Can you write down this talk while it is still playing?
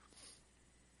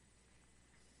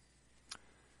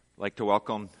like to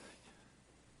welcome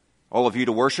all of you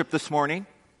to worship this morning.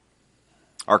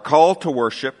 Our call to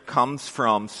worship comes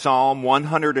from Psalm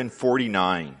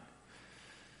 149,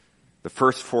 the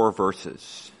first 4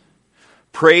 verses.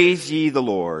 Praise ye the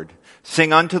Lord.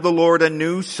 Sing unto the Lord a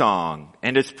new song,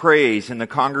 and his praise in the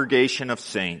congregation of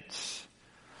saints.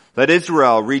 Let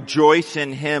Israel rejoice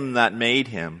in him that made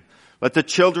him. Let the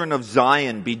children of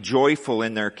Zion be joyful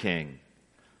in their King.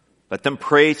 Let them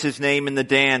praise his name in the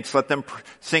dance. Let them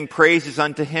sing praises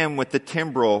unto him with the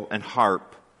timbrel and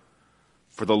harp.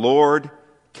 For the Lord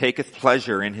taketh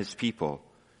pleasure in his people.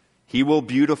 He will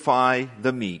beautify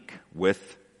the meek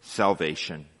with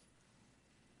salvation.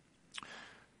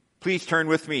 Please turn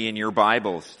with me in your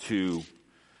Bibles to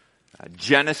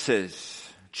Genesis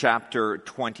chapter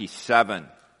 27.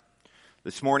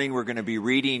 This morning we're going to be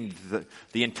reading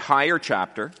the entire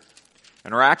chapter.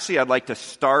 And I'd like to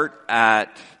start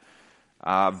at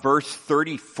verse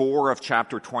 34 of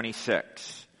chapter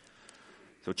 26.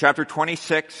 So chapter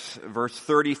 26, verse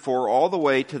 34, all the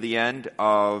way to the end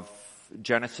of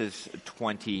Genesis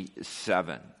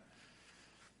 27.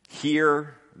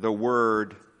 Hear the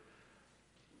word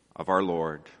of our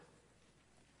Lord.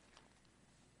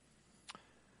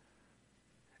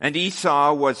 And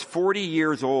Esau was 40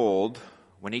 years old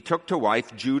when he took to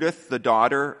wife Judith, the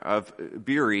daughter of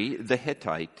Beeri the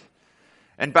Hittite,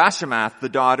 and Basemath, the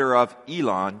daughter of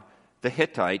Elon the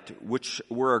Hittite, which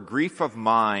were a grief of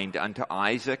mind unto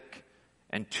Isaac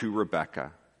and to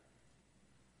Rebekah.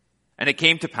 And it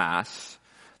came to pass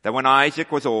that when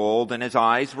Isaac was old and his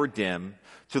eyes were dim,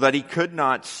 so that he could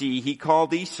not see, he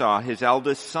called Esau his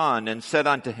eldest son and said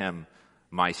unto him,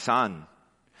 My son.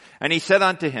 And he said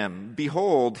unto him,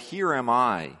 Behold, here am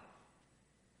I.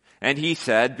 And he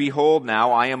said, Behold,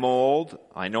 now I am old,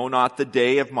 I know not the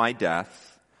day of my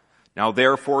death. Now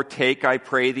therefore take, I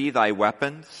pray thee, thy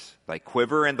weapons, thy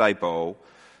quiver and thy bow,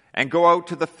 and go out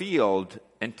to the field,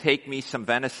 and take me some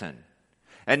venison,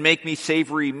 and make me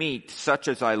savory meat, such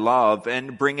as I love,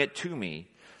 and bring it to me,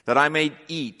 that I may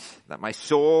eat, that my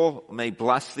soul may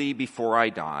bless thee before I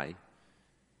die.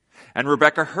 And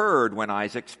Rebekah heard when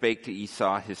Isaac spake to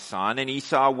Esau his son, and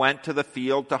Esau went to the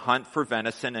field to hunt for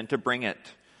venison and to bring it.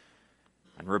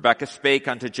 And Rebekah spake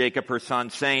unto Jacob her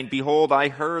son, saying, Behold, I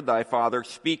heard thy father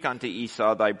speak unto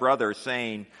Esau thy brother,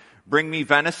 saying, Bring me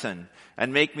venison,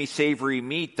 and make me savory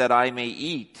meat, that I may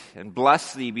eat, and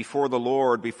bless thee before the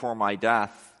Lord before my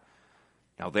death.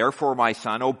 Now therefore, my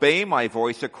son, obey my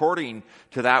voice according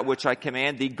to that which I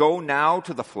command thee. Go now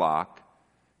to the flock,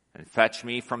 and fetch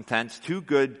me from thence 2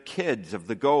 good kids of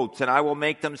the goats, and I will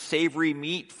make them savory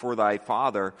meat for thy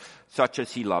father, such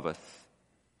as he loveth.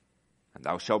 And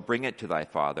thou shalt bring it to thy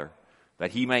father,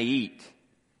 that he may eat,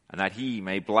 and that he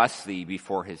may bless thee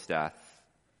before his death.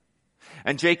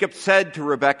 And Jacob said to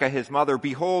Rebekah his mother,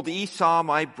 Behold, Esau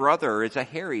my brother is a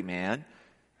hairy man,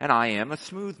 and I am a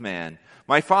smooth man.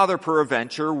 My father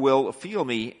peradventure will feel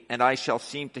me, and I shall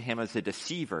seem to him as a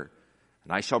deceiver,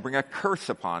 and I shall bring a curse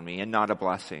upon me, and not a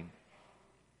blessing.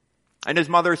 And his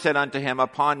mother said unto him,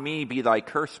 Upon me be thy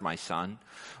curse, my son.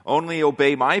 Only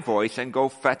obey my voice, and go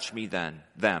fetch me them.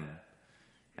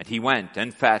 And he went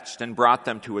and fetched and brought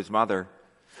them to his mother.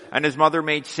 And his mother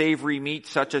made savory meat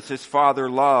such as his father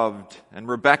loved. And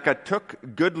Rebekah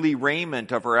took goodly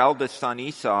raiment of her eldest son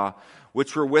Esau,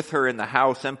 which were with her in the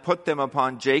house, and put them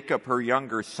upon Jacob her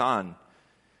younger son.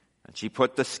 And she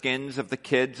put the skins of the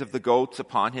kids of the goats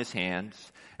upon his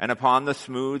hands, and upon the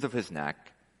smooth of his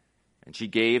neck. And she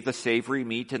gave the savory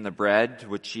meat and the bread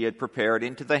which she had prepared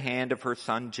into the hand of her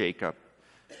son Jacob.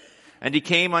 And he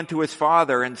came unto his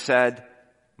father and said,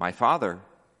 My father.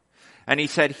 And he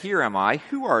said, Here am I.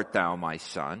 Who art thou, my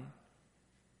son?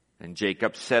 And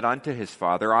Jacob said unto his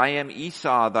father, I am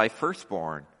Esau, thy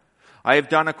firstborn. I have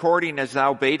done according as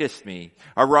thou badest me.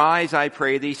 Arise, I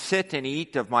pray thee, sit and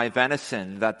eat of my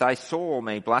venison, that thy soul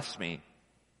may bless me.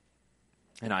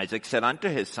 And Isaac said unto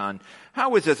his son,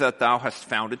 How is it that thou hast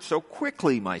found it so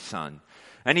quickly, my son?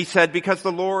 And he said, Because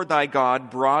the Lord thy God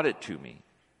brought it to me.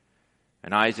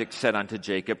 And Isaac said unto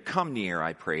Jacob, Come near,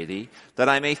 I pray thee, that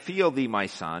I may feel thee, my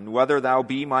son, whether thou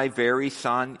be my very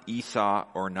son Esau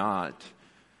or not.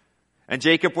 And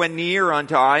Jacob went near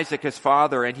unto Isaac his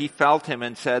father, and he felt him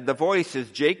and said, The voice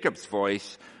is Jacob's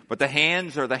voice, but the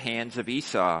hands are the hands of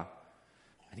Esau.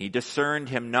 And he discerned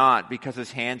him not, because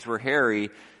his hands were hairy,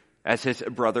 as his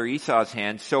brother Esau's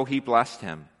hands, so he blessed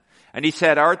him. And he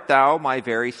said, Art thou my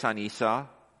very son Esau?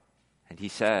 And he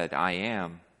said, I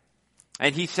am.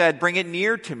 And he said, Bring it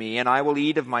near to me, and I will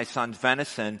eat of my son's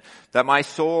venison, that my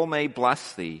soul may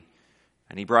bless thee.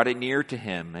 And he brought it near to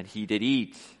him, and he did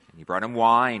eat. And he brought him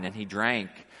wine, and he drank.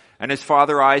 And his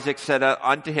father Isaac said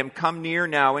unto him, Come near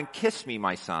now and kiss me,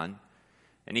 my son.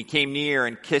 And he came near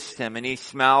and kissed him, and he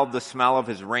smelled the smell of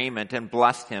his raiment and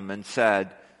blessed him and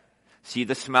said, See,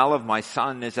 the smell of my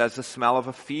son is as the smell of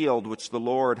a field which the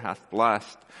Lord hath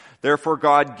blessed. Therefore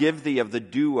God give thee of the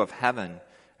dew of heaven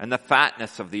and the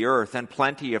fatness of the earth and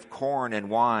plenty of corn and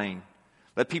wine.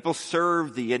 Let people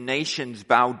serve thee and nations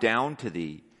bow down to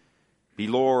thee. Be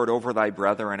Lord over thy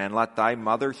brethren, and let thy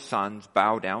mother's sons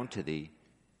bow down to thee.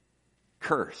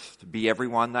 Cursed be every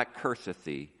one that curseth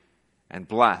thee, and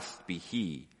blessed be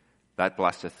he that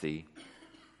blesseth thee.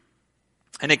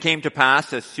 And it came to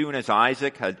pass, as soon as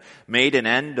Isaac had made an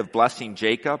end of blessing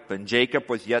Jacob, and Jacob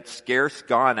was yet scarce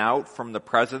gone out from the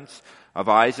presence of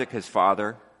Isaac his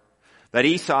father, that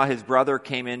Esau his brother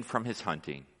came in from his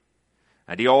hunting.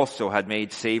 And he also had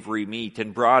made savory meat,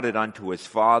 and brought it unto his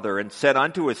father, and said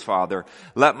unto his father,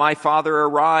 Let my father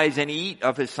arise and eat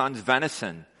of his son's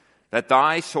venison, that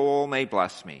thy soul may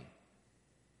bless me.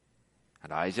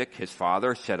 And Isaac his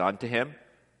father said unto him,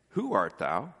 Who art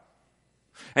thou?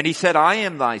 And he said, I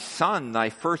am thy son, thy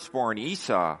firstborn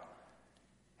Esau.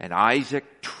 And Isaac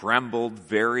trembled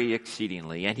very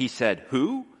exceedingly. And he said,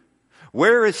 Who?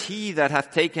 Where is he that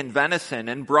hath taken venison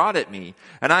and brought it me?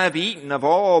 And I have eaten of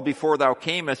all before thou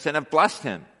camest, and have blessed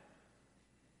him.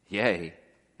 Yea,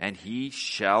 and he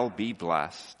shall be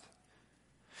blessed.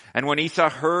 And when Esau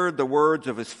heard the words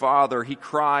of his father, he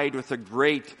cried with a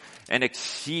great and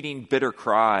exceeding bitter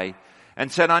cry, and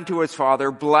said unto his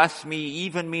father, Bless me,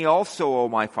 even me also, O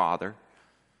my father.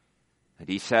 And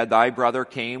he said, Thy brother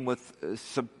came with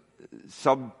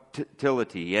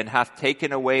subtlety, and hath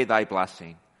taken away thy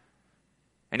blessing.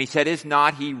 And he said, Is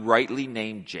not he rightly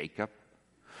named Jacob?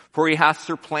 For he hath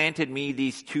supplanted me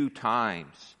these 2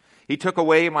 times. He took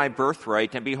away my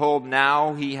birthright, and behold,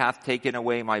 now he hath taken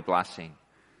away my blessing.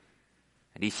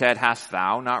 And he said, Hast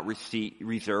thou not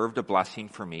reserved a blessing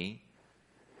for me?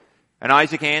 And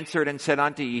Isaac answered and said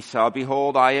unto Esau,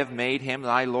 Behold, I have made him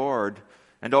thy lord,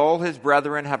 and all his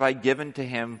brethren have I given to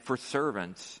him for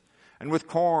servants. And with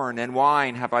corn and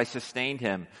wine have I sustained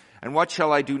him. And what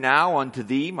shall I do now unto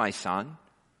thee, my son?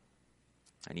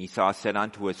 And Esau said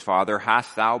unto his father,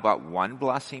 Hast thou but one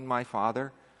blessing, my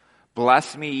father?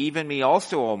 Bless me, even me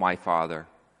also, O my father.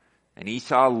 And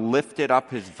Esau lifted up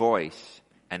his voice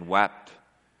and wept.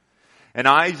 And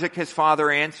Isaac his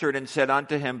father answered and said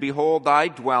unto him, Behold, thy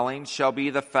dwelling shall be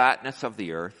the fatness of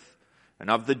the earth, and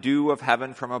of the dew of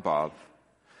heaven from above.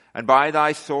 And by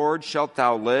thy sword shalt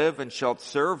thou live, and shalt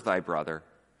serve thy brother.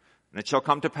 And it shall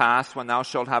come to pass, when thou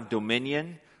shalt have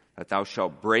dominion, that thou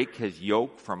shalt break his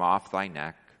yoke from off thy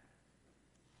neck.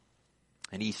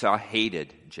 And Esau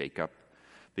hated Jacob,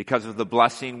 because of the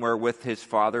blessing wherewith his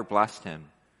father blessed him.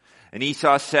 And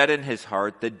Esau said in his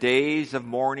heart, The days of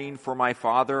mourning for my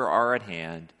father are at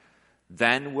hand.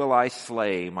 Then will I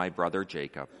slay my brother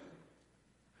Jacob.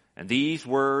 And these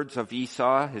words of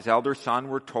Esau, his elder son,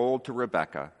 were told to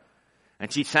Rebekah.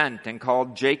 And she sent and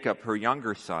called Jacob, her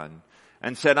younger son,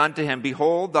 and said unto him,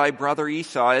 Behold, thy brother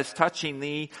Esau is touching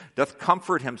thee, doth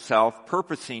comfort himself,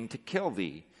 purposing to kill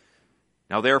thee.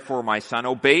 Now therefore, my son,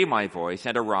 obey my voice,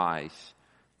 and arise.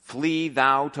 Flee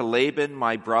thou to Laban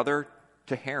my brother,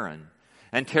 to Haran,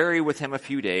 and tarry with him a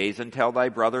few days, until thy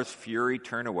brother's fury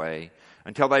turn away,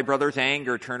 until thy brother's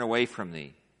anger turn away from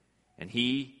thee, and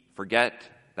he forget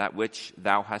that which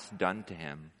thou hast done to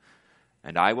him.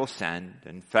 And I will send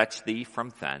and fetch thee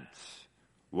from thence.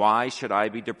 Why should I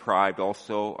be deprived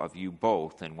also of you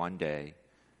both in one day?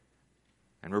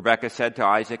 And Rebekah said to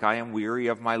Isaac, I am weary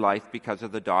of my life because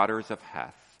of the daughters of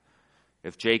Heth.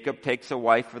 If Jacob takes a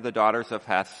wife for the daughters of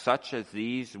Heth, such as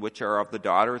these which are of the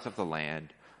daughters of the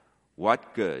land,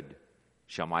 what good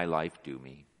shall my life do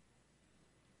me?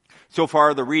 So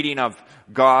far, the reading of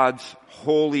God's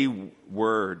holy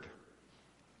word.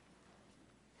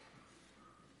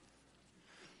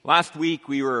 Last week,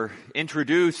 we were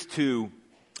introduced to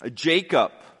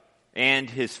Jacob and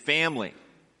his family.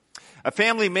 A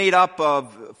family made up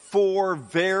of 4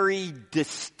 very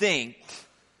distinct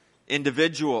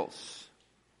individuals.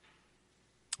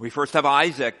 We first have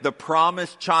Isaac, the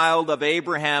promised child of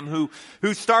Abraham, who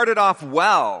started off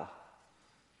well,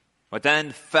 but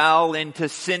then fell into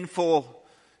sinful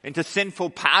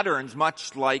patterns,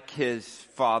 much like his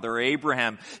father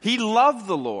Abraham. He loved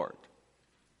the Lord.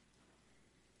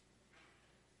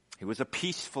 He was a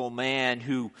peaceful man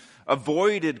who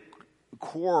avoided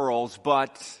quarrels,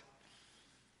 but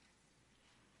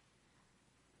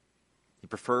he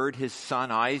preferred his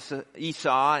son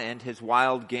Esau and his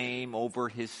wild game over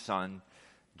his son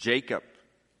Jacob.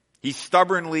 He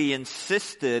stubbornly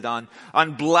insisted on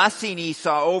blessing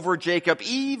Esau over Jacob,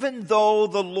 even though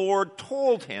the Lord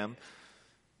told him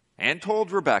and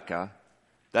told Rebekah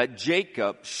that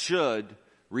Jacob should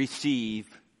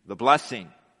receive the blessing.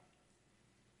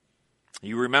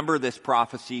 You remember this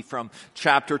prophecy from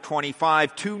chapter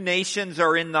 25. 2 nations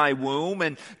are in thy womb,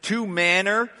 and 2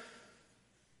 manner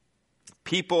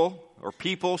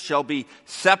people shall be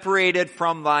separated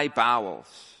from thy bowels.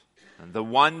 And the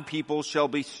one people shall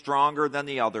be stronger than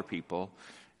the other people,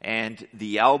 and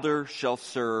the elder shall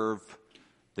serve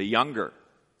the younger.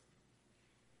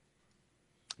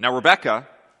 Now Rebekah,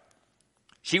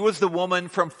 she was the woman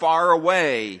from far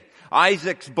away,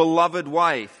 Isaac's beloved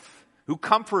wife, who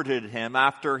comforted him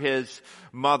after his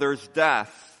mother's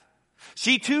death.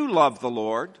 She too loved the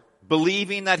Lord,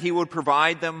 believing that he would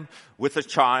provide them with a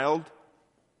child.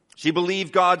 She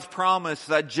believed God's promise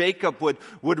that Jacob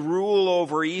would rule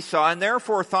over Esau, and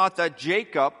therefore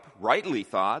rightly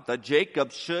thought, that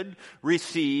Jacob should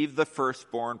receive the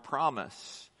firstborn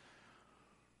promise.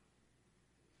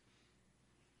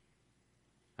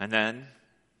 And then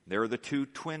there are the 2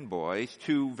 twin boys,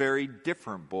 2 very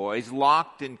different boys,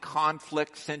 locked in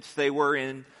conflict since they were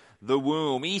in the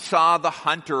womb. Esau the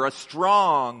hunter, a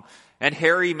strong and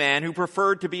hairy man who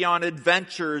preferred to be on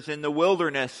adventures in the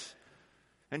wilderness.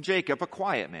 And Jacob, a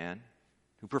quiet man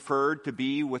who preferred to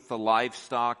be with the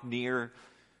livestock near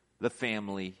the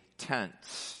family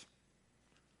tents.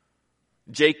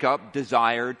 Jacob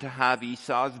desired to have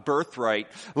Esau's birthright.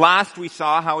 Last we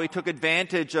saw how he took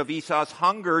advantage of Esau's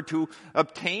hunger to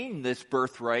obtain this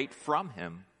birthright from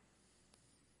him.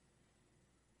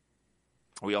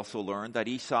 We also learned that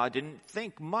Esau didn't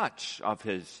think much of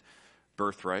his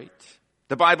birthright.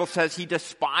 The Bible says he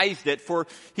despised it, for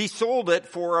he sold it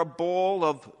for a bowl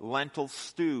of lentil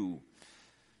stew.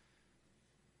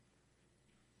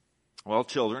 Well,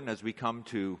 children, as we come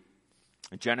to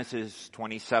Genesis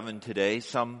 27 today,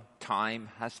 some time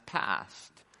has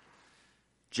passed.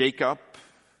 Jacob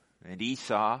and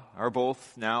Esau are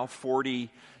both now 40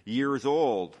 years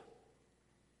old.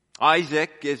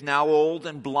 Isaac is now old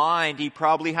and blind. He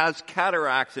probably has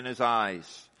cataracts in his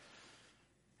eyes.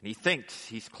 And he thinks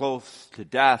he's close to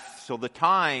death. So the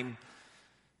time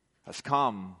has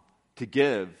come to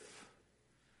give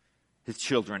his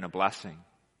children a blessing.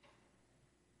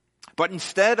 But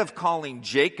instead of calling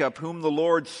Jacob, whom the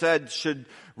Lord said should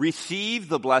receive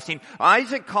the blessing,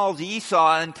 Isaac calls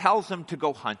Esau and tells him to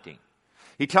go hunting.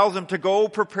 He tells him to go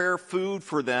prepare food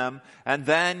for them, and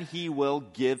then he will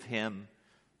give him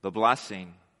the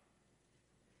blessing.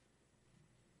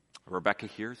 Rebekah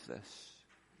hears this,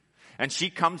 and she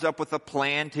comes up with a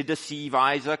plan to deceive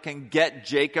Isaac and get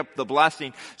Jacob the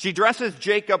blessing. She dresses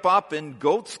Jacob up in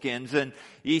goat skins and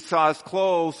Esau's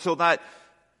clothes so that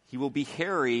he will be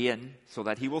hairy and so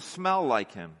that he will smell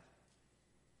like him.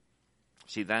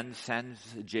 She then sends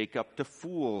Jacob to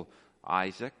fool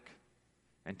Isaac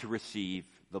and to receive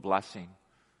the blessing.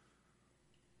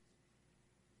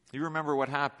 You remember what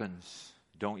happens,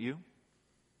 don't you?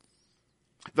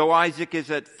 Though Isaac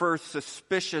is at first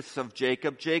suspicious of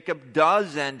Jacob, Jacob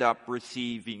does end up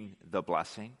receiving the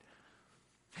blessing.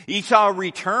 Esau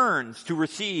returns to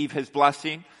receive his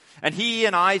blessing, and he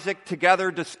and Isaac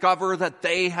together discover that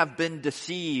they have been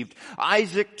deceived.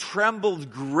 Isaac trembles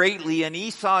greatly, and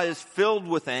Esau is filled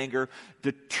with anger,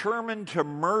 determined to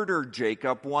murder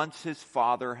Jacob once his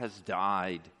father has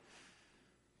died.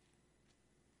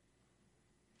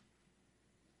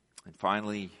 And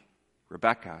finally,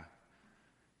 Rebekah,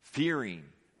 fearing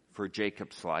for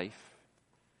Jacob's life,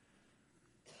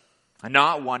 and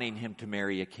not wanting him to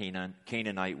marry a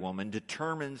Canaanite woman,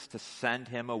 determines to send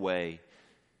him away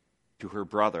to her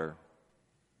brother.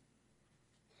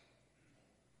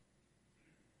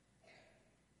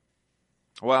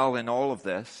 Well, in all of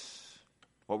this,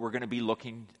 what we're going to be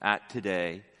looking at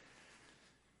today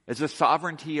is the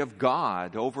sovereignty of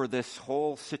God over this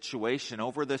whole situation,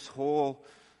 over this whole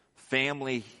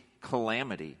family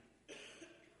calamity.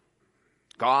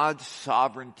 God's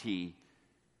sovereignty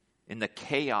in the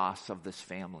chaos of this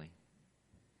family.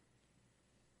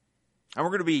 And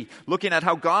we're going to be looking at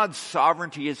how God's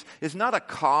sovereignty is not a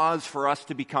cause for us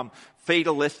to become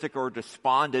fatalistic or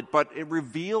despondent, but it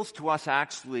reveals to us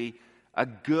actually a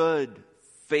good,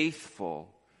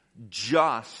 faithful,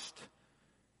 just,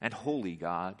 and holy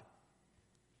God.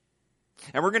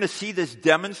 And we're going to see this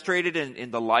demonstrated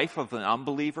in the life of an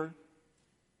unbeliever,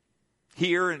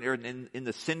 here in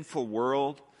the sinful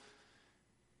world,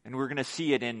 and we're going to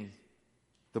see it in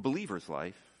the believer's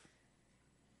life.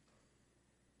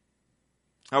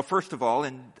 Now, first of all,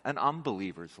 in an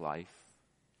unbeliever's life,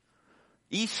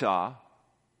 Esau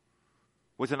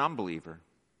was an unbeliever.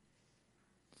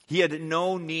 He had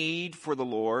no need for the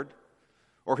Lord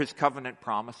or his covenant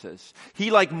promises.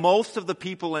 He, like most of the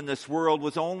people in this world,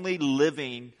 was only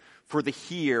living for the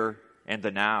here and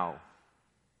the now.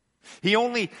 He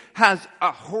only has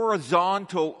a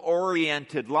horizontal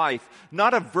oriented life,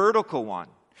 not a vertical one.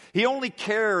 He only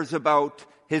cares about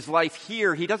his life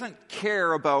here. He doesn't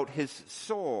care about his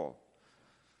soul.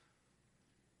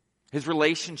 His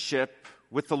relationship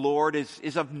with the Lord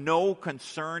is of no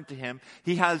concern to him.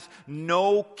 He has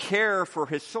no care for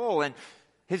his soul, and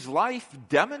his life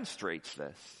demonstrates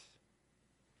this.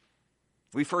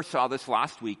 We first saw this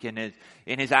last week in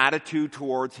his attitude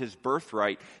towards his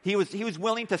birthright. He was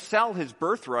willing to sell his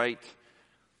birthright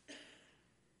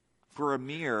for a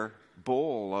mere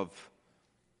bowl of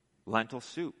lentil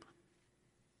soup.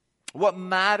 What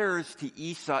matters to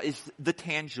Esau is the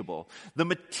tangible, the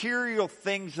material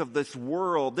things of this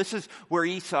world. This is where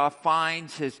Esau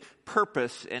finds his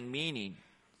purpose and meaning.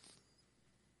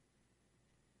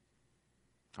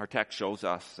 Our text shows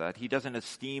us that he doesn't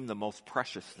esteem the most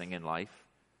precious thing in life,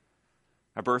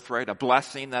 a birthright, a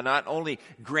blessing that not only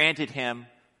granted him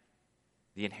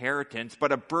the inheritance,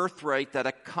 but a birthright that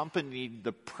accompanied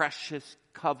the precious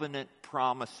covenant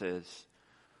promises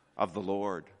of the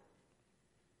Lord.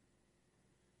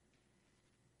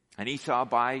 And Esau,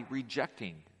 by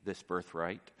rejecting this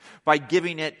birthright, by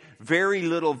giving it very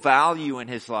little value in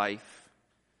his life,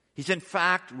 he's in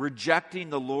fact rejecting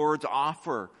the Lord's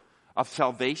offer of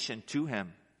salvation to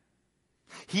him.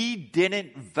 He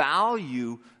didn't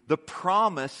value the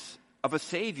promise of a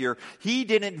Savior. He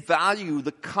didn't value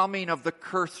the coming of the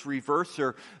curse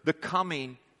reverser, the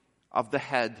coming of the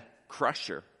head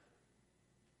crusher.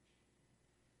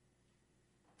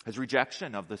 His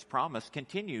rejection of this promise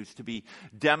continues to be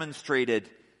demonstrated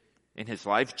in his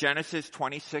life. Genesis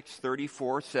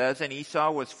 26:34 says, "And Esau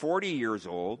was 40 years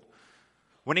old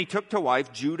when he took to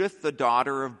wife Judith, the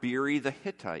daughter of Beeri the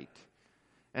Hittite,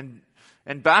 and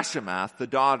Basemath, the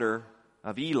daughter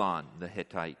of Elon the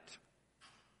Hittite."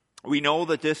 We know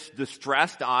that this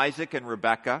distressed Isaac and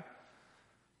Rebekah,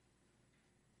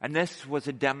 and this was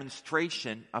a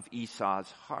demonstration of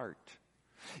Esau's heart.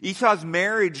 Esau's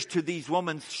marriage to these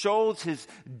women shows his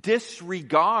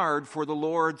disregard for the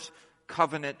Lord's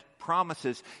covenant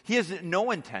promises. He has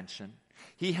no intention.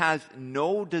 He has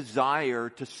no desire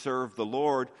to serve the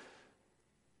Lord.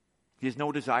 He has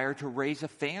no desire to raise a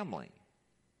family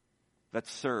that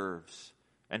serves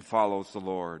and follows the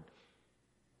Lord.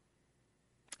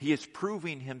 He is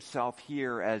proving himself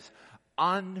here as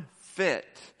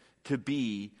unfit to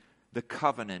be the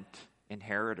covenant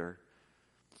inheritor.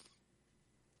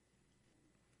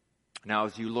 Now,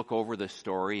 as you look over this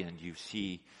story and you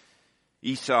see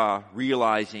Esau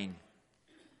realizing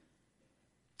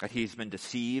that he's been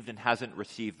deceived and hasn't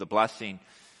received the blessing,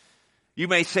 you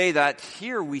may say that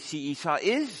here we see Esau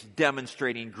is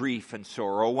demonstrating grief and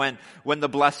sorrow when the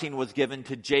blessing was given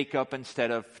to Jacob instead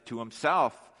of to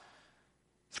himself.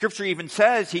 Scripture even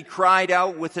says he cried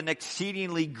out with an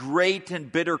exceedingly great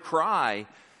and bitter cry.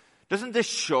 Doesn't this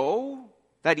show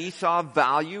that Esau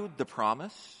valued the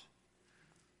promise?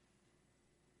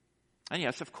 And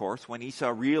yes, of course, when Esau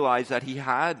realized that he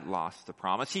had lost the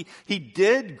promise, he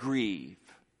did grieve.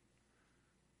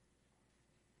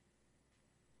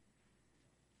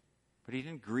 But he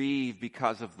didn't grieve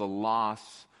because of the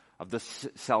loss of the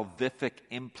salvific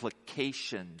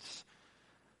implications,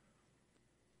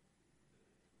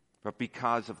 but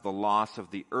because of the loss of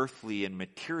the earthly and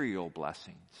material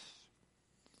blessings.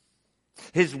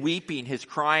 His weeping, his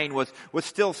crying was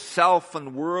still self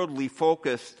and worldly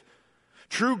focused.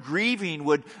 True grieving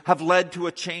would have led to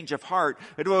a change of heart.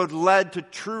 It would have led to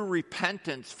true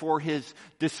repentance for his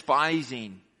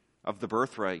despising of the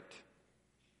birthright.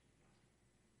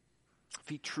 If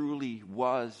he truly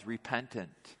was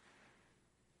repentant,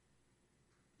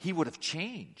 he would have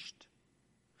changed.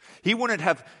 He wouldn't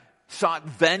have sought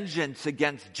vengeance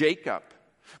against Jacob,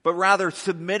 but rather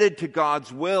submitted to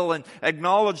God's will and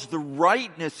acknowledged the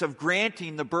rightness of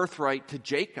granting the birthright to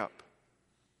Jacob.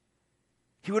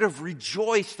 He would have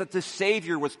rejoiced that the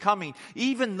Savior was coming,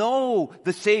 even though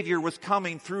the Savior was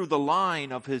coming through the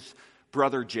line of his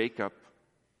brother Jacob.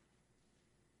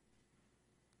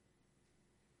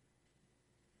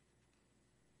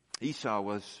 Esau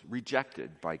was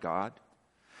rejected by God,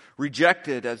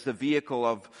 rejected as the vehicle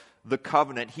of the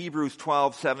covenant. Hebrews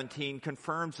 12:17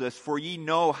 confirms this. "For ye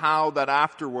know how that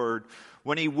afterward,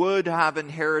 when he would have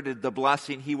inherited the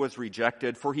blessing, he was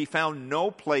rejected, for he found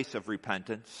no place of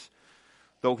repentance,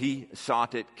 though he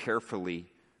sought it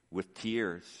carefully with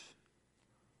tears."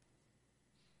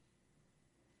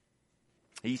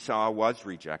 Esau was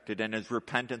rejected, and his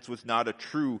repentance was not a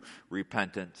true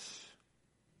repentance.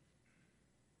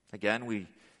 Again, we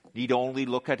need only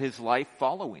look at his life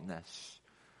following this.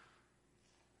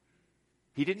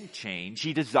 He didn't change.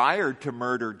 He desired to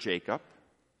murder Jacob.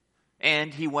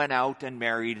 And he went out and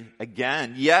married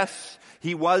again. Yes,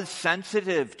 he was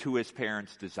sensitive to his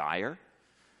parents' desire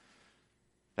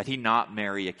that he not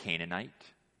marry a Canaanite.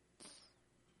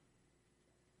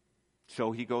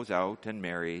 So he goes out and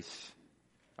marries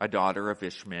a daughter of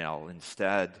Ishmael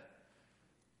instead.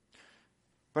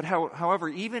 But however,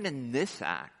 even in this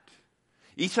act,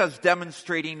 Esau's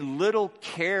demonstrating little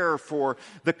care for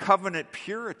the covenant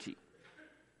purity.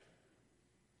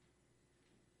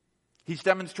 He's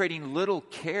demonstrating little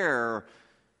care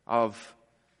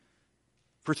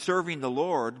for serving the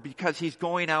Lord because he's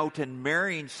going out and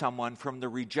marrying someone from the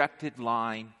rejected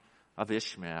line of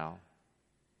Ishmael.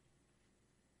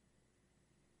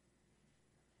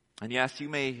 And yes, you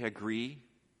may agree,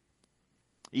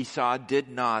 Esau did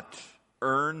not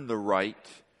earn the right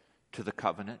to the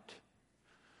covenant,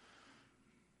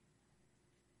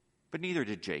 but neither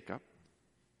did Jacob.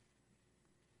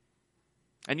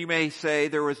 And you may say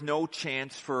there was no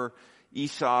chance for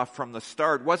Esau from the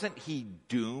start. Wasn't he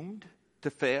doomed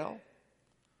to fail?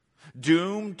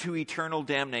 Doomed to eternal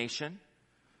damnation?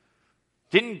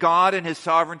 Didn't God in his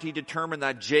sovereignty determine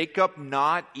that Jacob,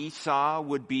 not Esau,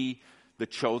 would be the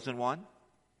chosen one?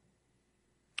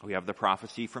 We have the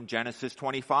prophecy from Genesis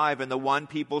 25, and the one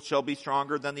people shall be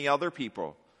stronger than the other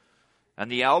people,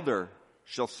 and the elder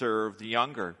shall serve the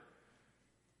younger.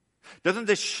 Doesn't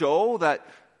this show that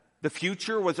the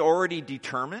future was already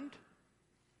determined?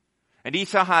 And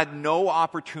Esau had no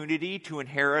opportunity to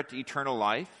inherit eternal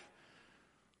life?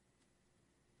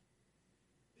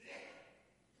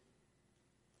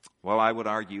 Well, I would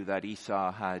argue that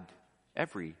Esau had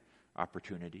every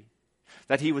opportunity.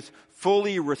 That he was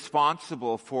fully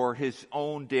responsible for his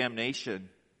own damnation.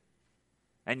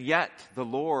 And yet the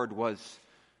Lord was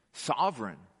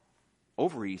sovereign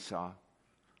over Esau.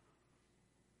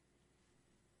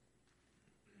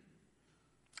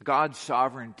 God's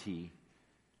sovereignty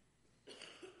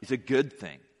is a good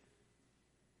thing.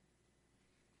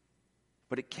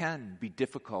 But it can be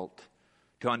difficult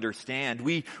to understand.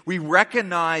 We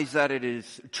recognize that it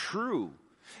is true.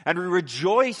 And we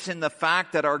rejoice in the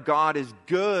fact that our God is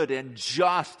good and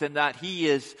just and that He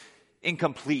is in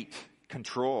complete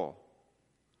control.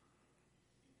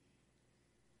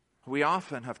 We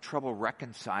often have trouble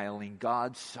reconciling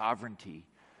God's sovereignty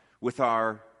with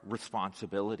our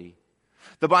responsibility.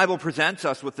 The Bible presents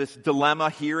us with this dilemma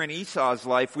here in Esau's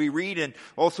life. We read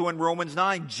also in Romans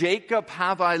 9, Jacob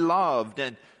have I loved,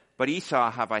 but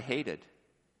Esau have I hated.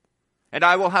 And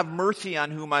I will have mercy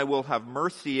on whom I will have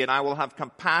mercy, and I will have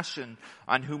compassion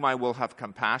on whom I will have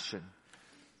compassion.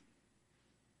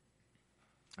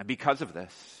 And because of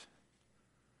this,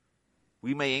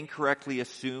 we may incorrectly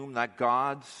assume that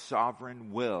God's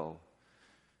sovereign will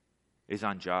is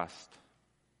unjust.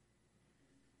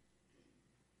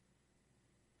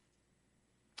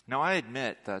 Now, I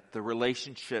admit that the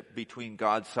relationship between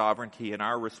God's sovereignty and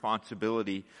our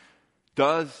responsibility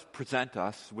does present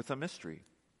us with a mystery.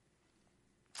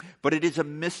 But it is a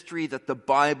mystery that the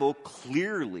Bible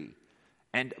clearly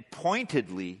and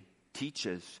pointedly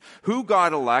teaches. Who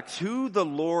God elects, who the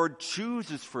Lord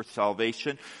chooses for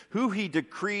salvation, who He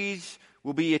decrees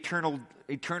will be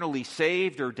eternally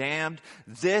saved or damned.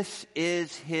 This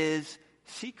is His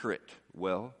secret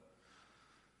will.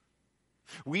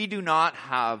 We do not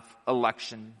have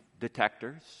election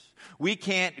detectors. We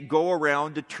can't go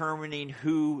around determining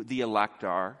who the elect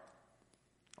are.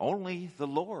 Only the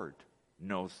Lord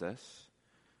knows this.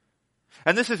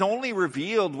 And this is only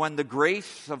revealed when the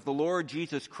grace of the Lord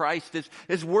Jesus Christ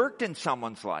is worked in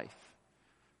someone's life.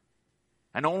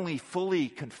 And only fully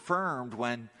confirmed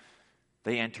when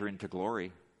they enter into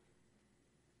glory.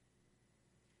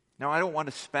 Now, I don't want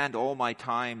to spend all my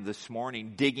time this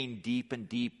morning digging deep and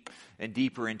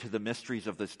deeper into the mysteries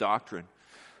of this doctrine.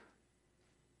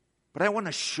 But I want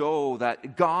to show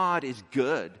that God is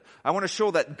good. I want to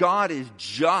show that God is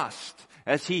just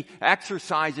as He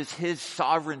exercises His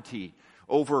sovereignty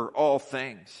over all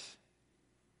things.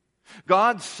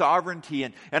 God's sovereignty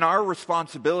and our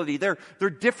responsibility, they're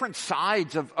different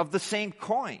sides of the same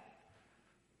coin.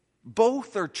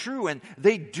 Both are true and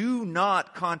they do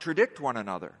not contradict one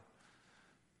another.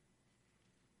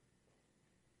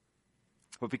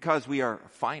 But because we are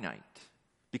finite,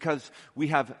 because we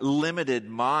have limited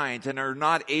minds and are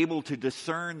not able to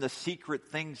discern the secret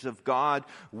things of God,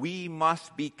 we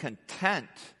must be content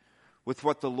with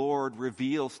what the Lord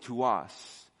reveals to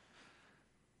us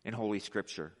in Holy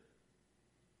Scripture.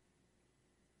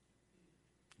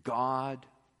 God,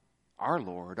 our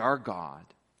Lord, our God,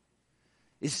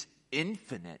 is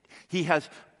infinite. He has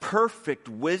perfect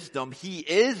wisdom. He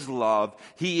is love.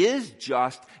 He is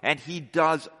just, and he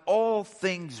does all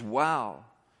things well.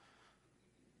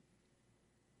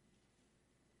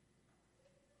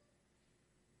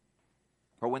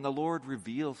 But when the Lord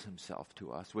reveals himself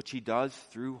to us, which he does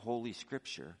through Holy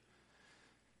Scripture,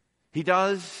 he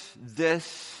does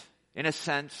this, in a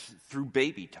sense, through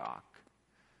baby talk.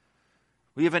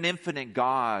 We have an infinite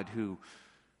God who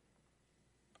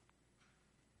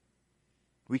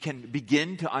we can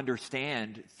begin to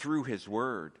understand through his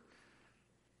word.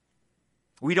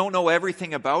 We don't know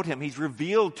everything about him. He's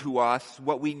revealed to us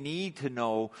what we need to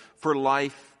know for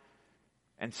life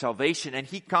and salvation. And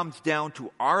he comes down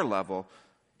to our level.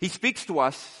 He speaks to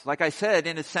us, like I said,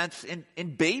 in a sense,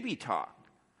 in baby talk.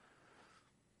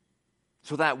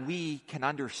 So that we can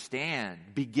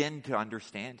begin to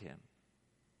understand him.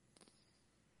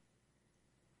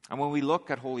 And when we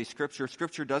look at Holy Scripture,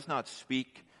 Scripture does not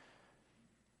speak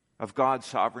of God's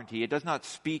sovereignty. It does not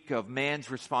speak of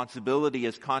man's responsibility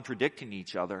as contradicting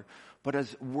each other, but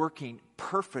as working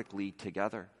perfectly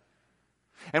together.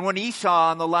 And when Esau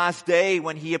on the last day,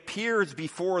 when he appears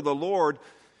before the Lord,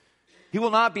 he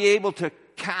will not be able to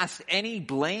cast any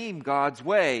blame God's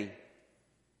way.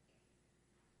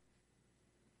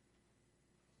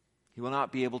 He will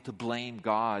not be able to blame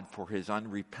God for his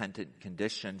unrepentant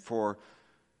condition, for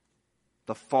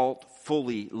the fault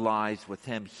fully lies with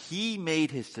him. He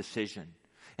made his decision,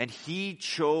 and he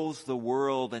chose the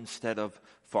world instead of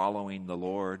following the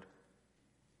Lord.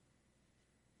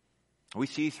 We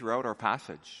see throughout our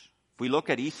passage, if we look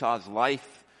at Esau's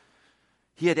life,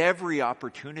 he had every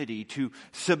opportunity to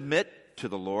submit to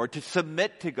the Lord, to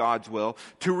submit to God's will,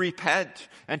 to repent,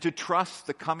 and to trust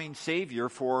the coming Savior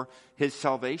for his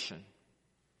salvation.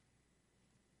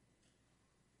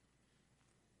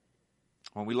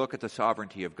 When we look at the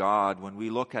sovereignty of God, when we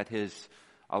look at his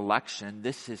election,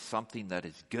 this is something that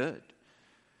is good.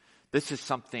 This is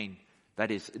something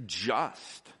that is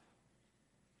just.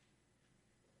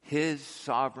 His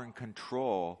sovereign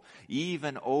control,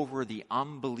 even over the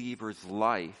unbeliever's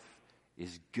life,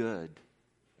 is good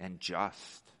and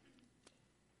just.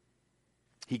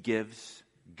 He gives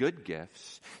good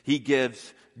gifts. He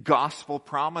gives gospel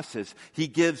promises. He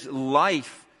gives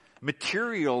life,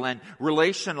 material and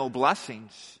relational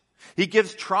blessings. He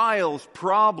gives trials,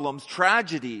 problems,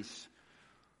 tragedies,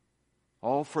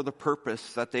 all for the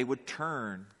purpose that they would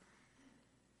turn,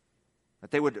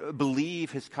 that they would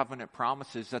believe his covenant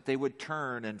promises, that they would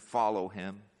turn and follow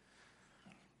him.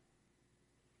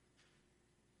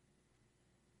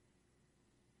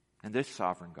 And this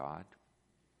sovereign God,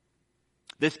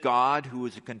 this God who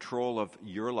is in control of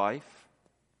your life,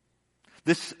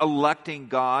 this electing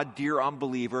God, dear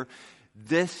unbeliever,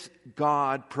 this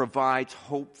God provides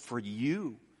hope for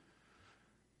you.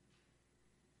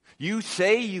 You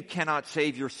say you cannot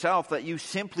save yourself, that you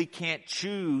simply can't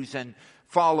choose and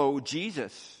follow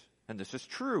Jesus. And this is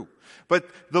true. But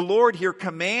the Lord here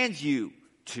commands you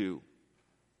to.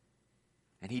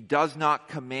 And he does not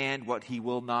command what he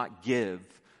will not give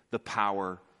the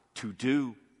power to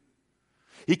do.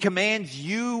 He commands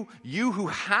you who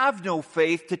have no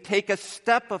faith, to take a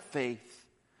step of faith.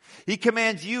 He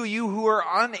commands you who are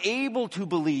unable to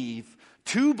believe,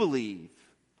 to believe.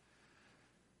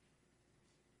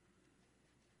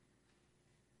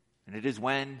 And it is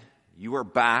when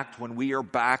we are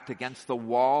backed against the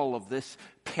wall of this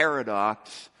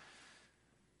paradox,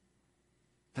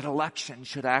 that election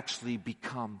should actually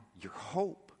become your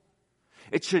hope.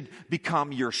 It should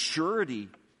become your surety.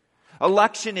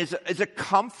 Election is a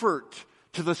comfort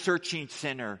to the searching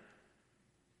sinner.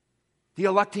 The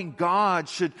electing God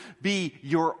should be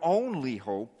your only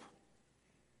hope.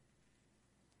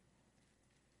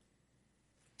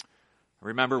 I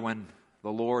remember when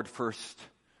the Lord first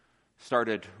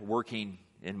started working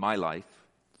in my life.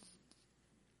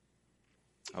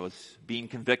 I was being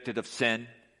convicted of sin,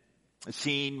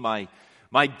 seeing my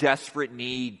desperate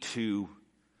need to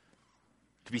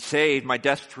be saved, my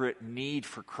desperate need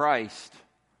for Christ.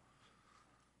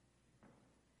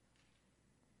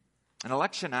 And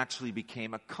election actually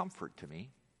became a comfort to me.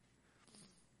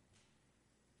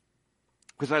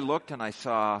 Because I looked and I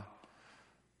saw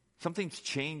something's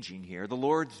changing here. The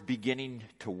Lord's beginning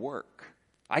to work.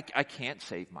 I can't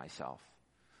save myself.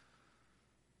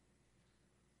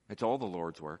 It's all the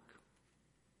Lord's work.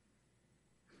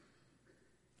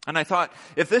 And I thought,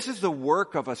 if this is the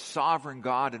work of a sovereign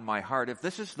God in my heart, if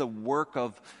this is the work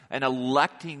of an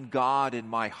electing God in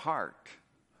my heart,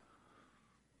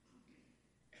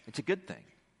 it's a good thing.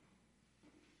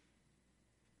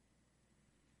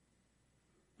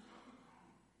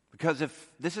 Because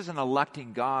if this is an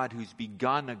electing God who's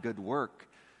begun a good work,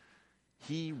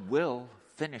 He will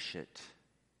finish it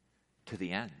to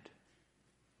the end.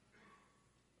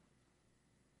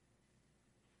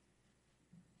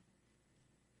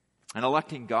 And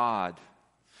electing God,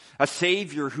 a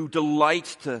Savior who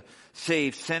delights to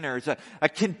save sinners, a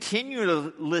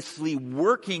continuously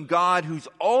working God who's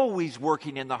always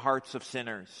working in the hearts of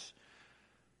sinners.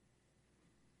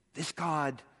 This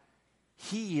God,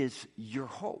 He is your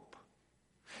hope.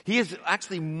 He is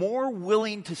actually more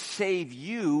willing to save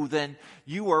you than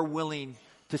you are willing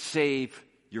to save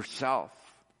yourself.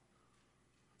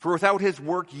 For without His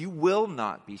work, you will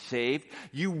not be saved.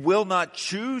 You will not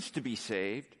choose to be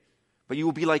saved. But you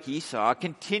will be like Esau,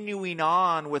 continuing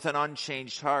on with an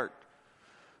unchanged heart.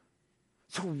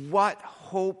 So what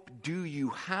hope do you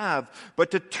have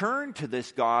but to turn to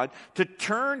this God, to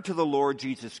turn to the Lord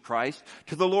Jesus Christ,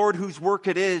 to the Lord whose work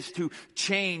it is to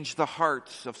change the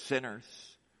hearts of sinners?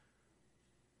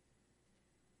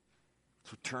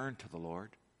 So turn to the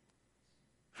Lord.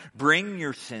 Bring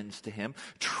your sins to Him.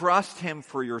 Trust Him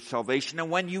for your salvation.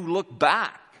 And when you look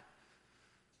back,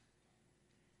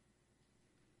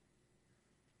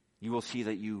 you will see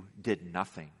that you did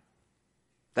nothing.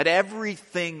 That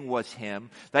everything was Him.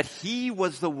 That He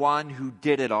was the one who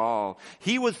did it all.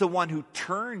 He was the one who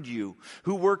turned you,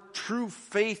 who worked true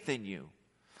faith in you.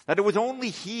 That it was only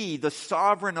He, the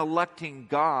sovereign electing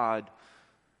God,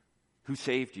 who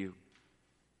saved you.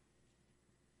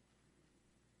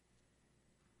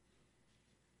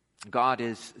 God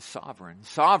is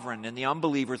sovereign in the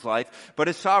unbeliever's life, but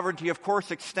His sovereignty, of course,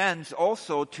 extends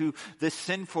also to this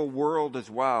sinful world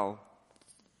as well.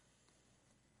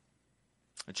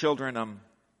 Children, I'm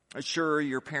sure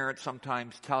your parents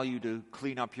sometimes tell you to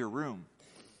clean up your room.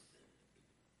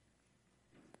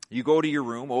 You go to your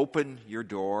room, open your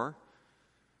door,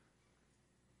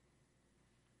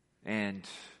 and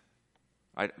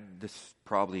this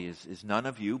probably is none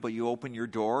of you, but you open your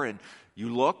door and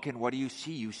you look, and what do you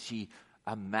see? You see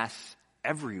a mess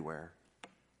everywhere.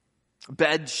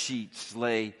 Bed sheets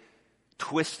lay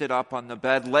twisted up on the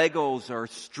bed. Legos are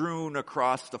strewn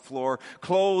across the floor.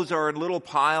 Clothes are in little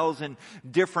piles in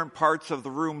different parts of the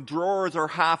room. Drawers are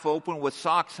half open with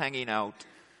socks hanging out.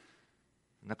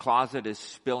 And the closet is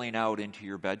spilling out into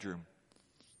your bedroom.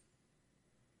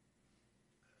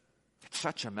 It's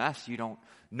such a mess. You don't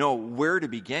know where to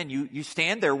begin. You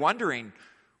stand there wondering,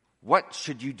 what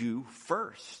should you do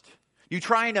first? You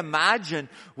try and imagine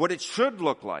what it should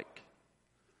look like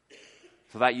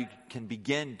so that you can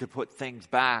begin to put things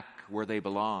back where they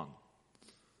belong.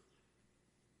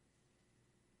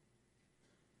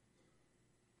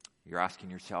 You're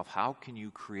asking yourself, how can you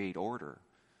create order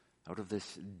out of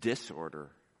this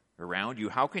disorder around you?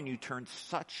 How can you turn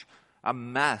such a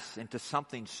mess into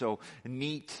something so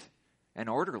neat and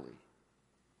orderly?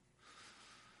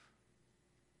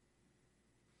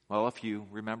 Well, if you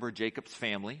remember Jacob's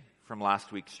family from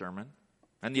last week's sermon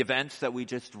and the events that we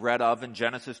just read of in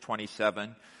Genesis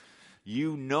 27,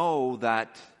 you know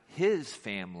that his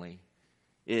family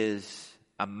is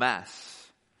a mess.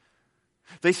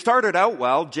 They started out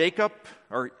well.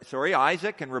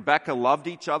 Isaac and Rebekah loved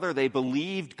each other. They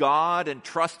believed God and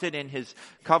trusted in His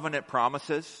covenant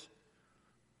promises.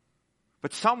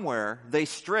 But somewhere they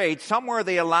strayed. Somewhere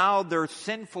they allowed their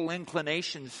sinful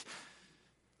inclinations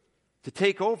to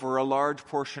take over a large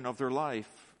portion of their life.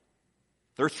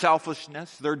 Their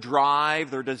selfishness, their drive,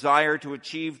 their desire to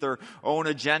achieve their own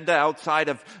agenda outside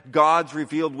of God's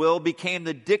revealed will became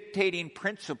the dictating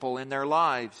principle in their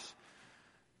lives.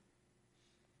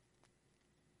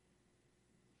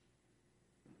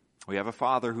 We have a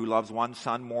father who loves one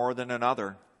son more than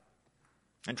another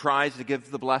and tries to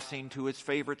give the blessing to his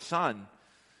favorite son.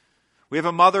 We have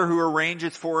a mother who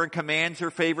arranges for and commands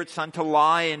her favorite son to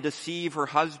lie and deceive her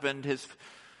husband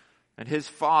and his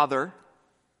father.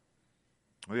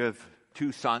 We have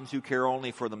two sons who care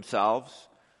only for themselves.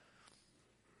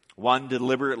 One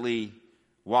deliberately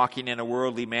walking in a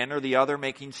worldly manner, the other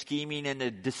making scheming and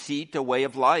a deceit a way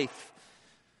of life.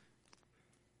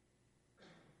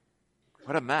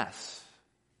 What a mess.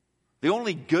 The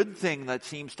only good thing that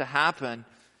seems to happen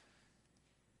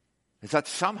is that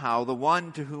somehow the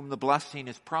one to whom the blessing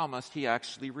is promised, he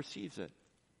actually receives it.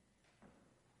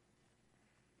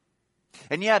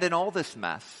 And yet in all this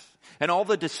mess, and all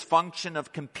the dysfunction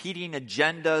of competing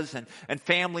agendas and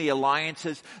family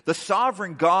alliances, the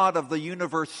sovereign God of the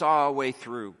universe saw a way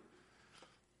through.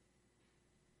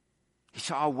 He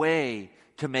saw a way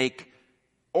to make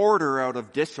order out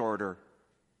of disorder.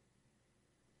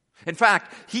 In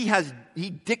fact, he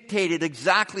dictated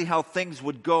exactly how things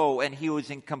would go, and he was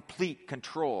in complete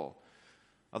control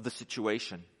of the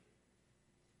situation.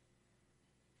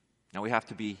 Now we have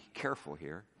to be careful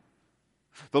here.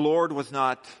 The Lord was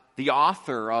not the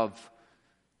author of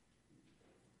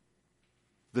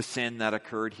the sin that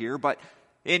occurred here, but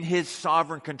in his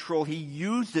sovereign control, he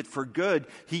used it for good.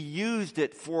 He used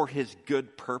it for his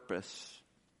good purpose.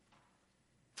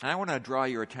 And I want to draw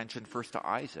your attention first to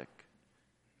Isaac.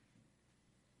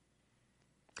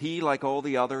 He, like all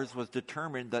the others, was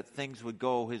determined that things would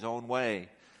go his own way.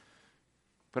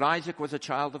 But Isaac was a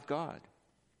child of God.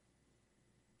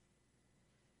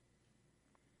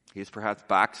 He is perhaps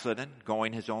backslidden,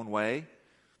 going his own way.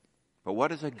 But what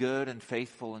does a good and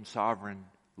faithful and sovereign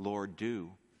Lord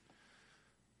do?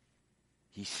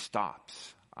 He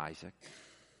stops Isaac.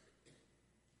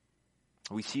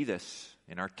 We see this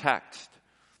in our text.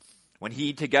 When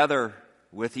he, together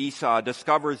with Esau,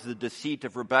 discovers the deceit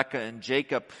of Rebekah and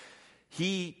Jacob,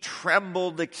 he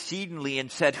trembled exceedingly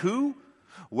and said, "Who?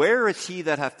 Where is he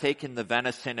that hath taken the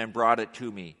venison and brought it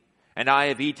to me? And I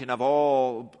have eaten of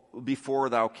all before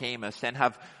thou camest, and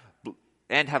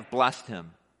have blessed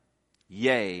him.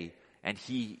 Yea, and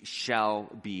he shall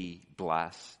be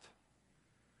blessed."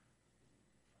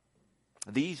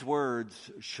 These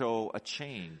words show a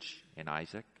change in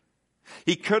Isaac.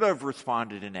 He could have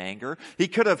responded in anger. He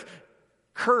could have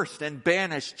cursed and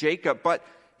banished Jacob, but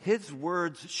his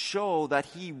words show that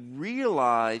he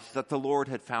realized that the Lord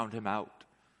had found him out.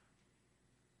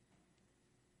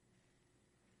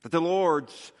 That the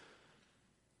Lord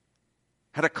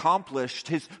had accomplished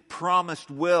his promised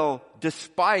will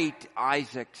despite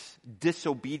Isaac's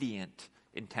disobedient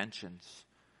intentions.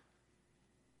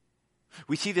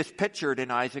 We see this pictured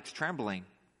in Isaac's trembling.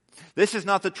 This is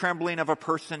not the trembling of a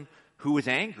person who is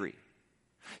angry.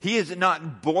 He is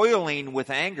not boiling with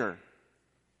anger.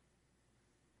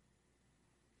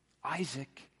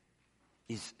 Isaac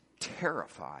is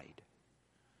terrified.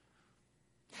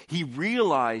 He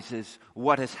realizes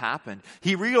what has happened.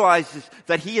 He realizes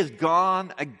that he has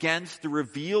gone against the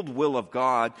revealed will of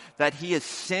God, that he has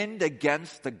sinned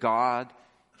against the God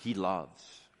he loves.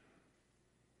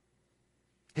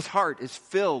 His heart is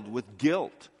filled with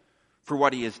guilt for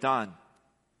what he has done.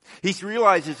 He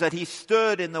realizes that he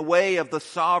stood in the way of the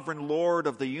sovereign Lord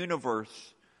of the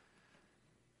universe.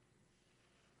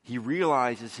 He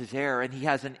realizes his error, and he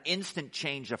has an instant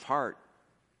change of heart.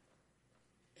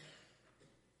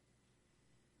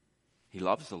 He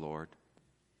loves the Lord.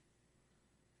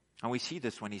 And we see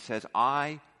this when he says,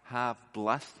 "I have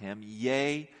blessed him,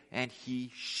 yea, and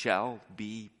he shall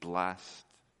be blessed."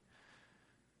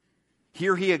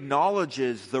 Here he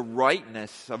acknowledges the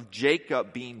rightness of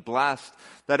Jacob being blessed,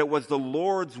 that it was the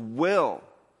Lord's will,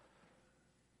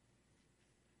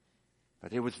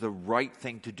 that it was the right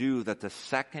thing to do, that the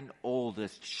second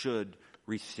oldest should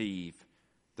receive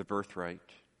the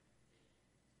birthright.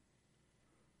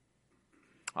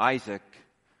 Isaac,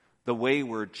 the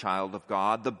wayward child of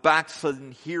God, the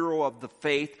backslidden hero of the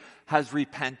faith, has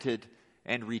repented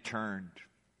and returned.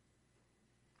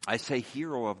 I say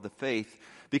hero of the faith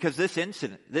because this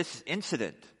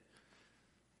incident,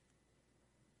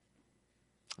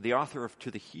 the author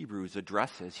to the Hebrews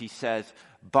addresses. He says,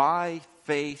 "By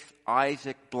faith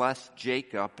Isaac blessed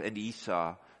Jacob and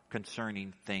Esau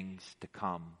concerning things to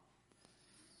come."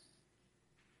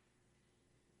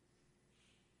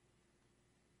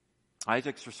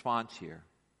 Isaac's response here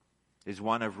is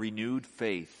one of renewed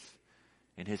faith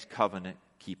in his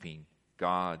covenant-keeping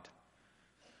God.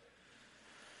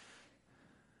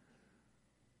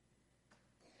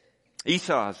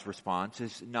 Esau's response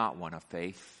is not one of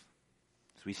faith.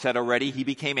 As we said already, he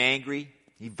became angry.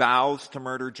 He vows to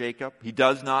murder Jacob. He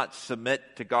does not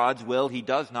submit to God's will. He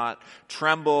does not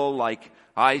tremble like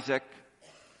Isaac.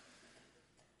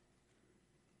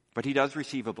 But he does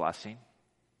receive a blessing.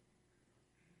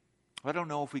 I don't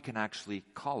know if we can actually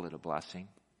call it a blessing.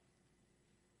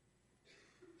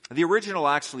 The original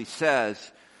actually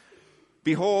says,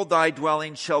 "Behold, thy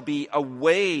dwelling shall be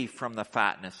away from the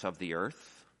fatness of the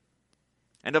earth,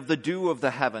 and of the dew of the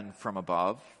heaven from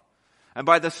above. And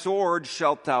by the sword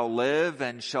shalt thou live,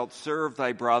 and shalt serve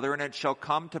thy brother. And it shall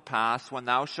come to pass, when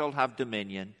thou shalt have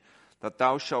dominion, that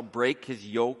thou shalt break his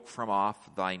yoke from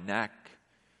off thy neck."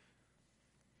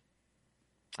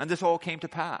 And this all came to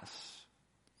pass.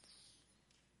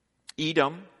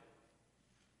 Edom,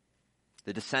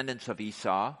 the descendants of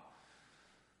Esau,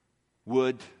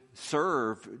 would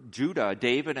serve Judah,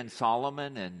 David and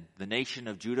Solomon and the nation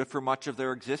of Judah for much of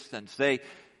their existence. They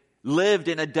lived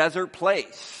in a desert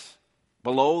place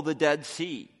below the Dead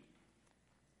Sea.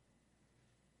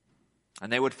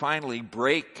 And they would finally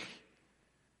break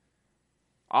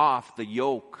off the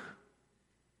yoke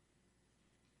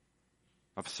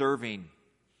of serving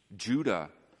Judah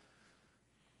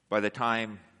by the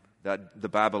time that the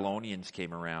Babylonians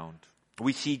came around.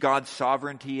 We see God's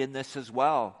sovereignty in this as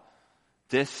well.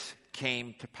 This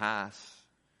came to pass.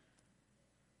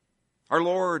 Our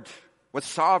Lord was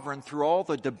sovereign through all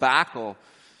the debacle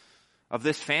of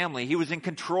this family. He was in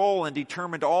control and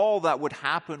determined all that would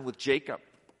happen with Jacob.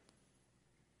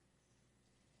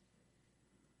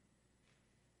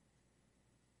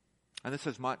 And this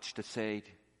is much to say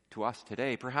to us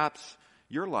today. Perhaps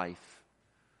your life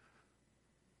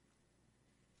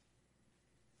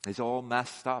is all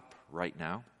messed up right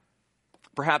now.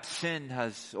 Perhaps sin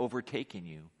has overtaken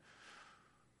you,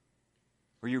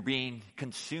 or you're being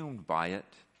consumed by it.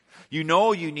 You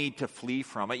know you need to flee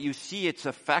from it. You see its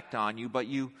effect on you, but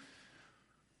you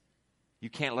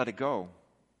can't let it go.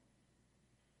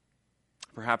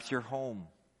 Perhaps your home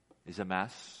is a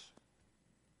mess.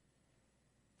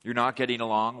 You're not getting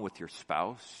along with your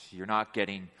spouse. You're not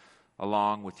getting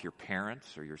along with your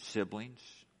parents or your siblings.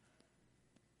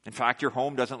 In fact, your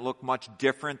home doesn't look much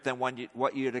different than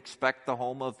what you'd expect the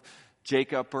home of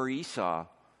Jacob or Esau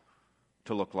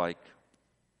to look like.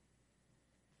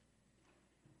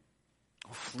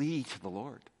 Flee to the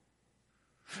Lord.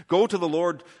 Go to the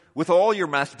Lord with all your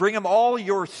mess. Bring him all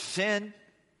your sin.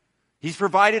 He's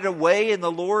provided a way in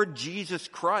the Lord Jesus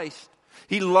Christ.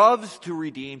 He loves to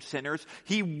redeem sinners.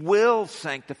 He will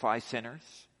sanctify sinners.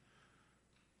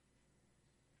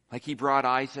 Like he brought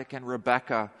Isaac and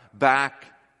Rebekah back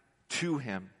to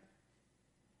him.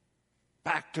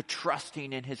 Back to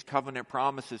trusting in his covenant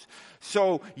promises.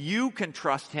 So you can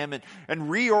trust him and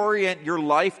reorient your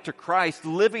life to Christ,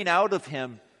 living out of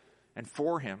him and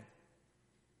for him.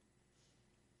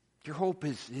 Your hope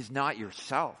is not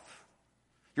yourself.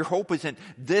 Your hope is in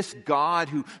this God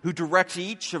who directs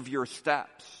each of your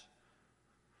steps.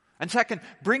 And second,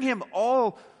 bring him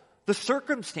all the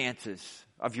circumstances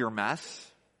of your mess.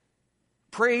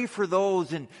 Pray for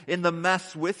those in the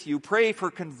mess with you. Pray for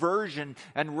conversion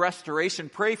and restoration.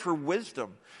 Pray for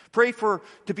wisdom. Pray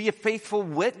to be a faithful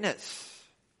witness.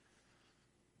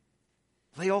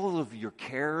 Lay all of your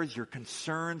cares, your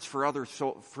concerns for other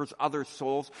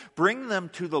souls. Bring them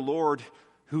to the Lord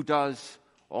who does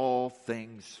all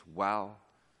things well.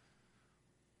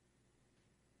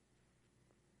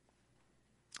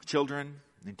 Children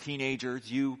and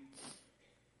teenagers, you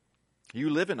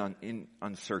live in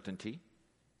uncertainty.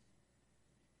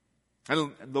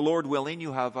 And the Lord willing,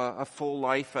 you have a full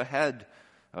life ahead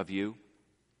of you.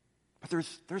 But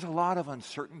there's a lot of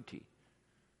uncertainty.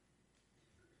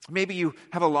 Maybe you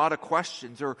have a lot of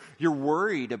questions, or you're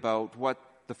worried about what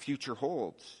the future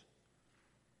holds.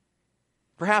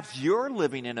 Perhaps you're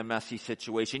living in a messy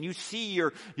situation. You see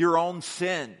your own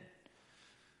sin.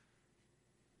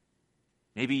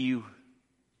 Maybe you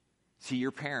see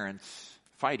your parents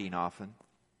fighting often,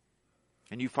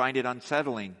 and you find it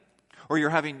unsettling. Or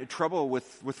you're having trouble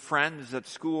with friends at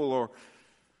school, or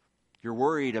you're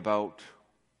worried about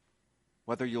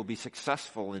whether you'll be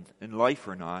successful in life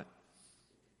or not.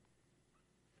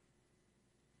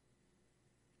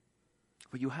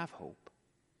 But you have hope.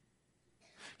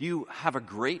 You have a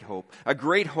great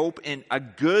hope in a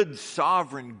good,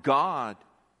 sovereign God.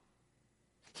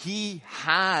 He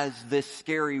has this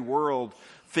scary world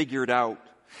figured out.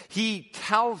 He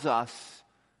tells us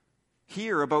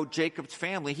here about Jacob's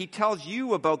family. He tells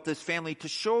you about this family to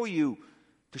show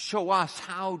us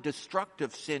how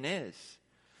destructive sin is.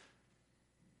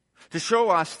 To show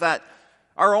us that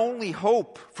our only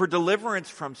hope for deliverance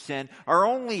from sin, our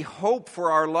only hope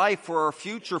for our life, for our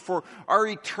future, for our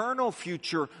eternal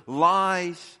future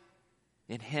lies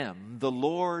in him, the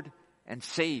Lord and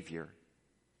Savior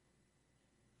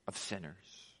of sinners.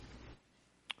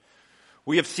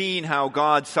 We have seen how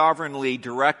God sovereignly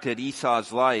directed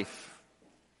Esau's life.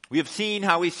 We have seen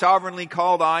how he sovereignly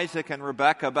called Isaac and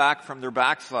Rebekah back from their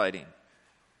backsliding.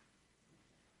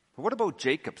 But what about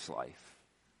Jacob's life?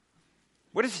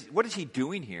 What is he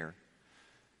doing here?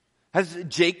 Has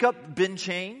Jacob been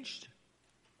changed?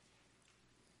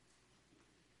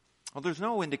 Well, there's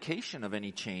no indication of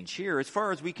any change here. As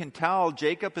far as we can tell,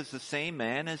 Jacob is the same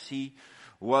man as he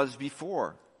was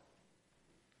before.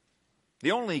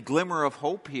 The only glimmer of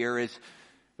hope here is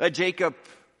that Jacob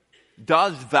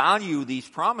does value these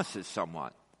promises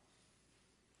somewhat.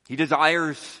 He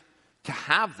desires to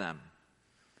have them.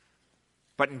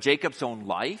 But in Jacob's own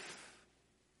life,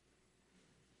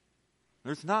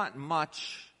 there's not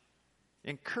much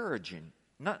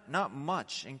not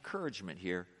much encouragement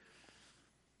here.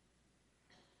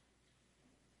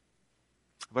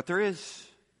 But there is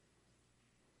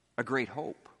a great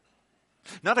hope.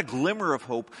 Not a glimmer of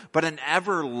hope, but an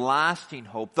everlasting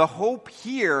hope. The hope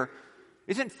here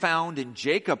isn't found in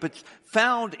Jacob. It's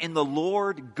found in the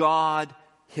Lord God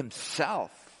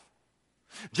himself.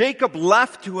 Jacob,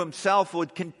 left to himself,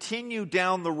 would continue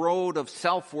down the road of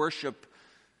self-worship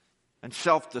and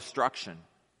self-destruction.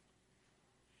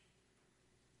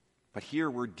 But here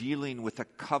we're dealing with a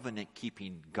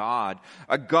covenant-keeping God,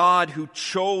 a God who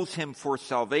chose him for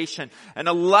salvation, an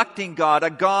electing God, a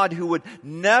God who would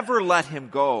never let him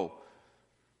go,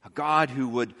 a God who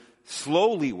would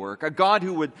slowly work, a God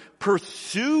who would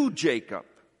pursue Jacob,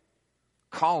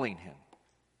 calling him,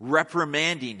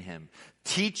 reprimanding him,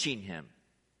 teaching him.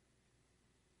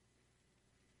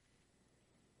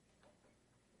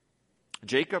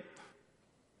 Jacob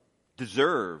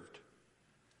deserved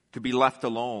to be left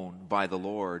alone by the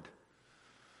Lord.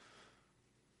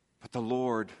 But the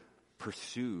Lord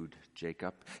pursued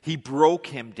Jacob. He broke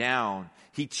him down.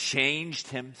 He changed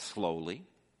him slowly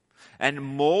and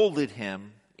molded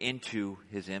him into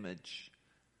his image.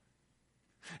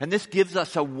 And this gives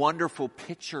us a wonderful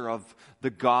picture of the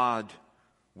God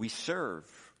we serve.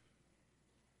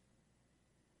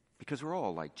 Because we're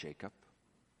all like Jacob.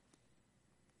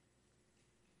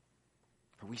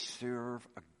 But we serve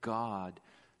a God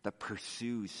that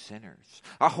pursues sinners.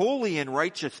 A holy and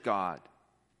righteous God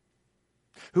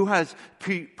who has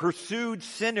pursued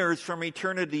sinners from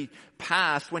eternity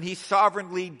past when he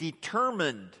sovereignly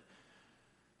determined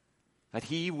that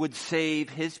he would save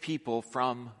his people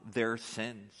from their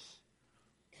sins.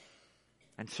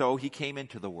 And so he came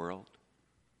into the world.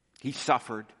 He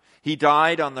suffered. He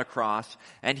died on the cross.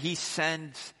 And he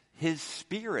sends his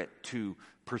Spirit to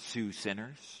pursue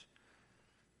sinners.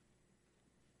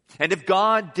 And if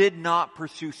God did not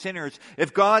pursue sinners,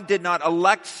 if God did not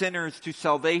elect sinners to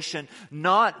salvation,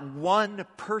 not one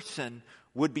person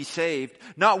would be saved.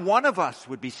 Not one of us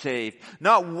would be saved.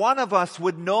 Not one of us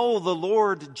would know the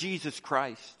Lord Jesus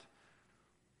Christ.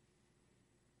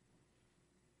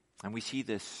 And we see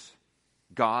this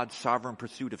God's sovereign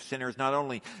pursuit of sinners not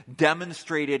only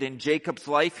demonstrated in Jacob's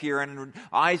life here and in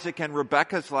Isaac and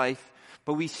Rebekah's life,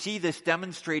 but we see this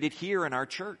demonstrated here in our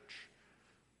church.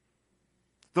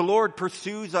 The Lord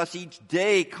pursues us each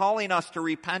day, calling us to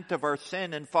repent of our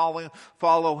sin and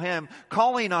follow him,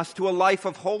 calling us to a life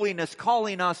of holiness,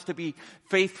 calling us to be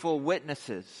faithful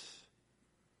witnesses.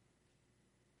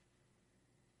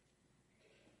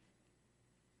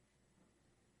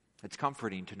 It's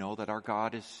comforting to know that our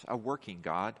God is a working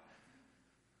God,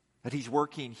 that he's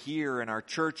working here in our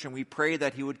church, and we pray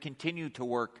that he would continue to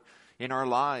work in our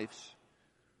lives.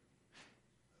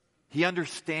 He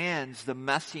understands the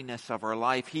messiness of our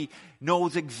life. He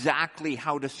knows exactly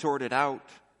how to sort it out.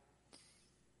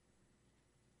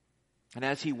 And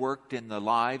as he worked in the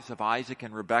lives of Isaac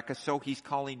and Rebekah, so he's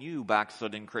calling you,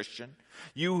 backslidden Christian.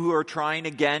 You who are trying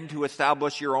again to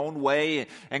establish your own way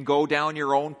and go down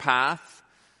your own path.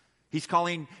 He's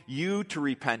calling you to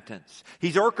repentance.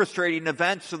 He's orchestrating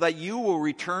events so that you will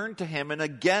return to him and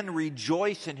again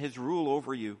rejoice in his rule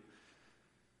over you.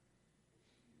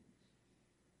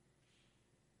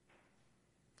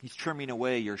 He's trimming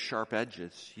away your sharp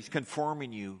edges. He's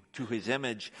conforming you to his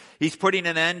image. He's putting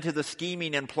an end to the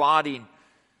scheming and plotting.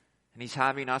 And he's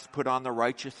having us put on the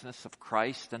righteousness of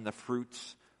Christ and the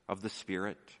fruits of the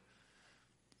Spirit.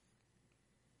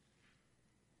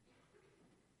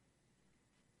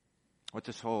 What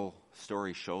this whole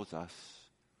story shows us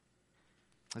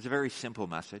is a very simple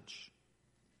message.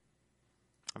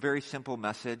 A very simple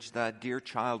message that, dear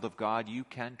child of God, you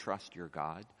can trust your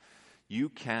God. You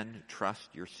can trust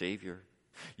your Savior.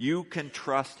 You can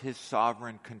trust his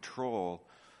sovereign control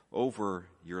over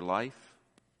your life.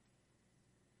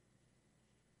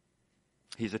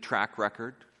 He's a track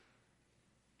record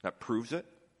that proves it.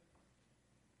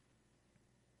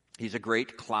 He's a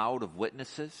great cloud of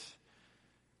witnesses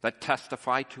that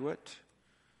testify to it,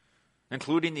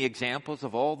 including the examples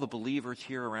of all the believers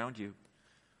here around you.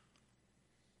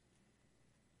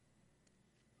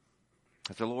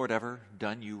 Has the Lord ever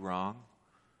done you wrong?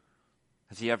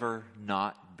 Has he ever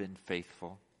not been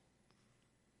faithful?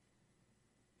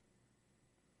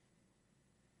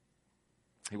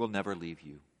 He will never leave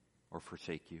you or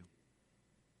forsake you.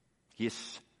 He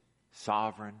is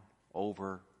sovereign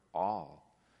over all.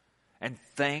 And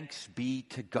thanks be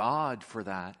to God for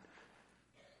that.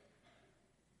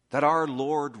 That our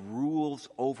Lord rules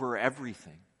over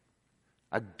everything.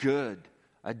 A good,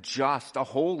 a just, a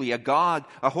holy God,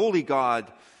 a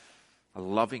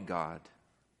loving God.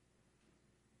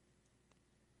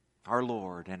 Our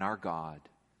Lord and our God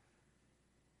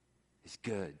is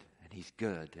good, and he's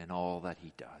good in all that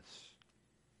he does.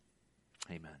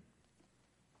 Amen.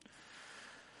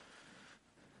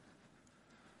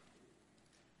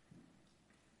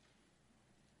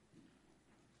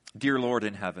 Dear Lord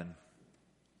in heaven,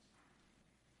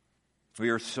 we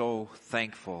are so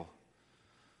thankful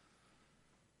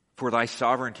for thy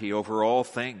sovereignty over all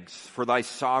things, for thy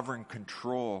sovereign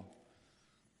control.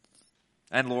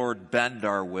 And Lord, bend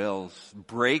our wills,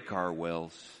 break our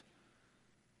wills,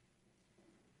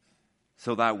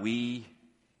 so that we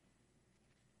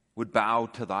would bow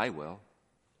to thy will,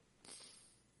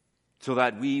 so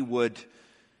that we would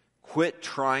quit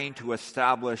trying to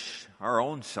establish our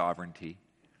own sovereignty.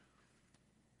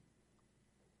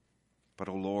 But,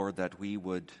 O Lord, that we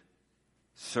would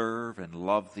serve and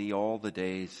love thee all the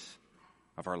days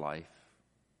of our life.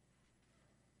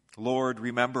 Lord,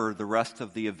 remember the rest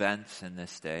of the events in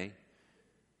this day,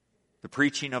 the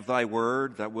preaching of thy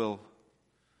word that will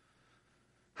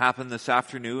happen this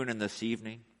afternoon and this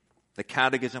evening, the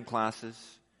catechism classes,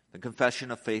 the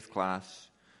confession of faith class,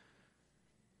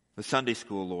 the Sunday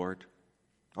school, Lord.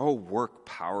 Oh, work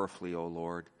powerfully, O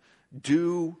Lord.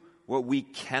 Do what we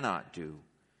cannot do.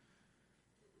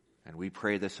 And we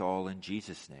pray this all in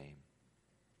Jesus' name.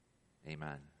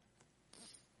 Amen.